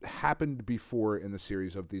it's happened before in the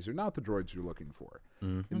series of These Are Not the Droids You're Looking For.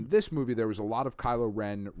 In this movie, there was a lot of Kylo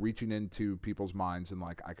Ren reaching into people's minds and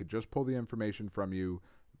like, I could just pull the information from you,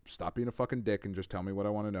 stop being a fucking dick and just tell me what I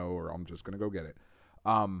want to know or I'm just going to go get it.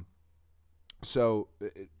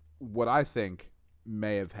 What I think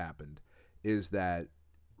may have happened is that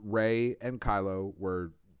Rey and Kylo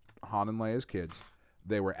were Han and Leia's kids.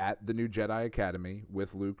 They were at the new Jedi Academy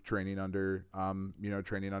with Luke training under him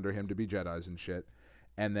to be Jedis and shit.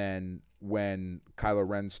 And then when Kylo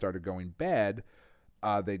Ren started going bad,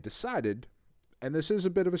 they decided, and this is a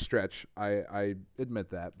bit of a stretch, I admit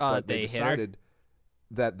that, but they they hit her? decided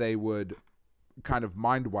that they would kind of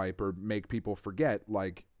mind wipe or make people forget,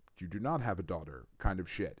 like, you do not have a daughter kind of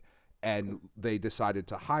shit. And they decided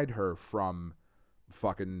to hide her from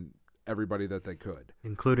fucking everybody that they could.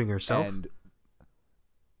 Including herself. And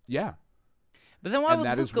yeah. But then why And would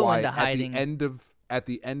that Luke is go why into hiding? at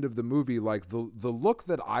the end of the movie, like the look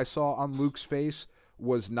that I saw on Luke's face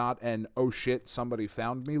was not an oh shit somebody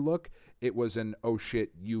found me look. It was an oh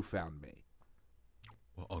shit you found me.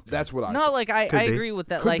 Well, okay. That's what I No, saw. like I Could be. agree with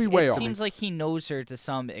that. Could Like be way it off. seems like he knows her to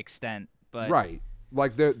some extent, but Right.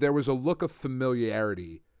 Like there was a look of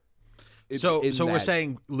familiarity So in we're that-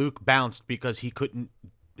 saying Luke bounced because he couldn't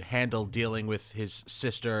handle dealing with his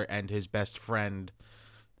sister and his best friend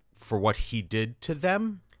for what he did to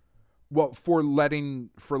them. Well, for letting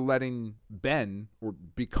Ben or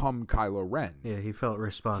become Kylo Ren. Yeah, he felt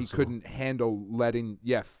responsible. He couldn't handle letting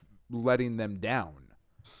them down.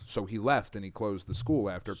 So he left and he closed the school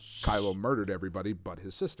after Kylo murdered everybody but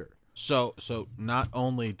his sister. So not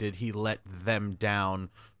only did he let them down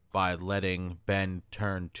by letting Ben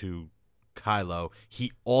turn to Kylo,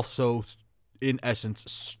 he also, in essence,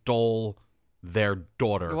 stole their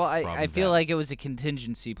daughter. Well, from I feel them. like it was a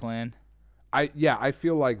contingency plan. I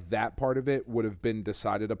feel like that part of it would have been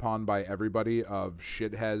decided upon by everybody of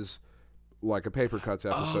shit has, like a Paper Cuts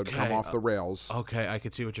episode, come Okay. off the rails. Okay, I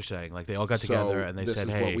could see what you're saying. Like, they all got So together and they this said,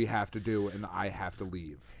 is hey, what we have to do, and I have to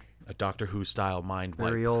leave. a Doctor Who style mind wipe.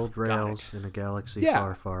 Very old Got rails it. in a galaxy Yeah.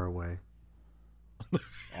 far, far away.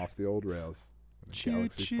 Off the old rails. In a Choo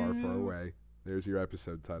galaxy far, far choo. away. There's your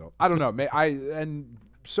episode title. I don't know. And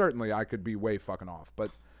certainly I could be way fucking off,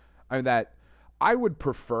 but I mean that I would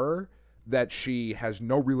prefer that she has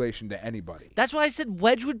no relation to anybody. That's why I said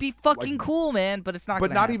Wedge would be fucking cool, man. But it's not. But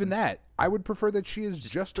gonna not happen. even that. I would prefer that she is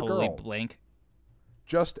just a totally girl. blank.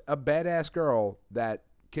 Just a badass girl that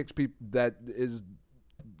kicks people, that is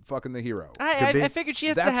fucking the hero. I be. figured she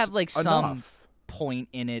has to That's have like some enough. point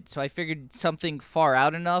in it, so I figured something far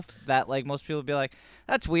out enough that like most people would be like,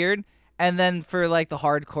 "That's weird," and then for like the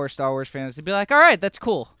hardcore Star Wars fans, they'd be like, "All right, that's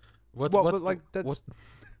cool." What's, Well, what's but, the- like, that's-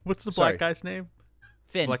 what's the Sorry. black guy's name?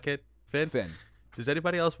 Finn. Black kid? Finn? Finn. Does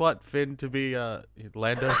anybody else want Finn to be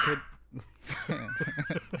Lando kid?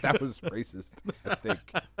 That was racist, I think.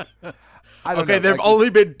 I don't Okay, know. there've like, only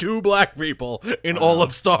been 2 black people in all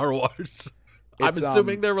of Star Wars. I'm It's,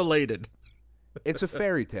 assuming they're related. it's a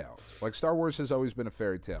fairy tale. Like Star Wars has always been a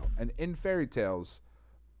fairy tale, and in fairy tales,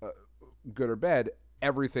 good or bad,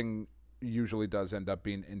 everything usually does end up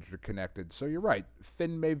being interconnected. So you're right.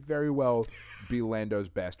 Finn may very well be Lando's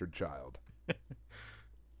bastard child.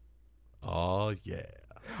 Oh yeah.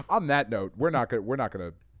 On that note, we're not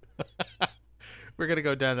gonna We're gonna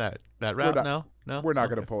go down that route. not- No. we're not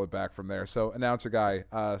gonna pull it back from there. So announcer guy,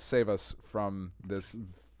 save us from this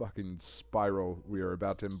fucking spiral we are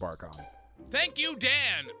about to embark on. Thank you,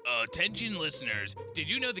 Dan! Attention listeners, did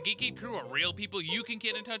you know the Geekade crew are real people you can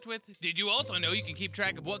get in touch with? Did you also know you can keep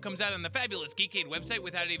track of what comes out on the fabulous Geekade website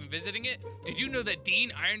without even visiting it? Did you know that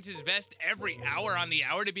Dean irons his vest every hour on the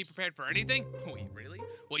hour to be prepared for anything? Wait, really?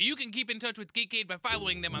 Well, you can keep in touch with Geekade by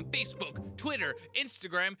following them on Facebook, Twitter,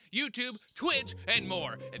 Instagram, YouTube, Twitch, and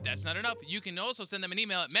more. If that's not enough, you can also send them an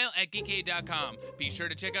email at mail@geekade.com. Be sure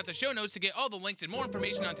to check out the show notes to get all the links and more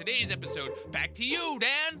information on today's episode. Back to you,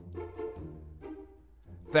 Dan!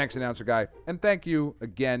 Thanks, announcer guy, and thank you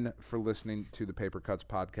again for listening to the Paper Cuts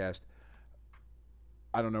podcast.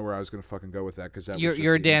 I don't know where I was gonna fucking go with that because that was just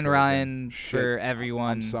You're the Dan intro Ryan again. for Shit,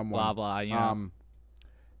 everyone. I'm someone. Blah blah. You know.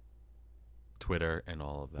 Twitter and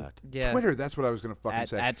all of that. Yeah. Twitter. That's what I was gonna fucking At,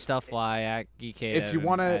 say. at Stuffly at Geekade. If you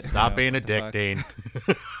wanna- Stop being a what the dick, fuck. Dean.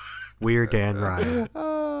 We're Dan Ryan.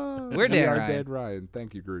 We're Dan we are Ryan. Dan Ryan.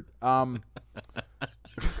 Thank you, Groot.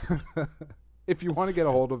 If you want to get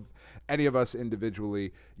a hold of any of us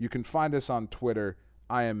individually, you can find us on Twitter.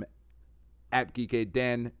 I am at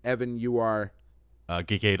GeekAidDan. Evan, you are.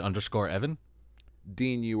 Geekade_Evan.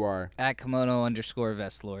 Dean, you are. At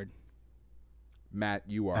Kimono_Vestlord. Matt,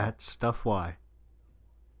 you are. At Stuff Y.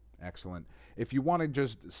 Excellent. If you want to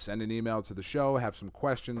just send an email to the show, have some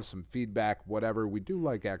questions, some feedback, whatever, we do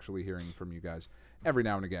like actually hearing from you guys every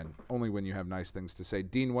now and again, only when you have nice things to say.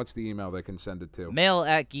 Dean, what's the email they can send it to?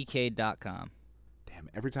 Mail@geekade.com. Damn,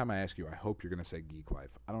 every time I ask you, I hope you're going to say Geek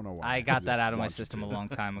Life. I don't know why. I got just that out of my want you system to. a long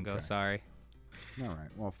time ago. Okay. Sorry. All right.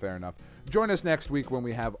 Well, fair enough. Join us next week when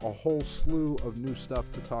we have a whole slew of new stuff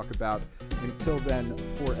to talk about. Until then,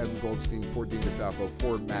 for Evan Goldstein, for Dean DeFalco,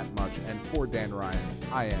 for Matt Much, and for Dan Ryan,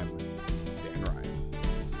 I am Dan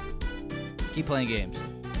Ryan. Keep playing games.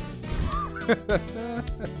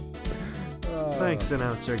 Thanks,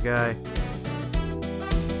 announcer guy.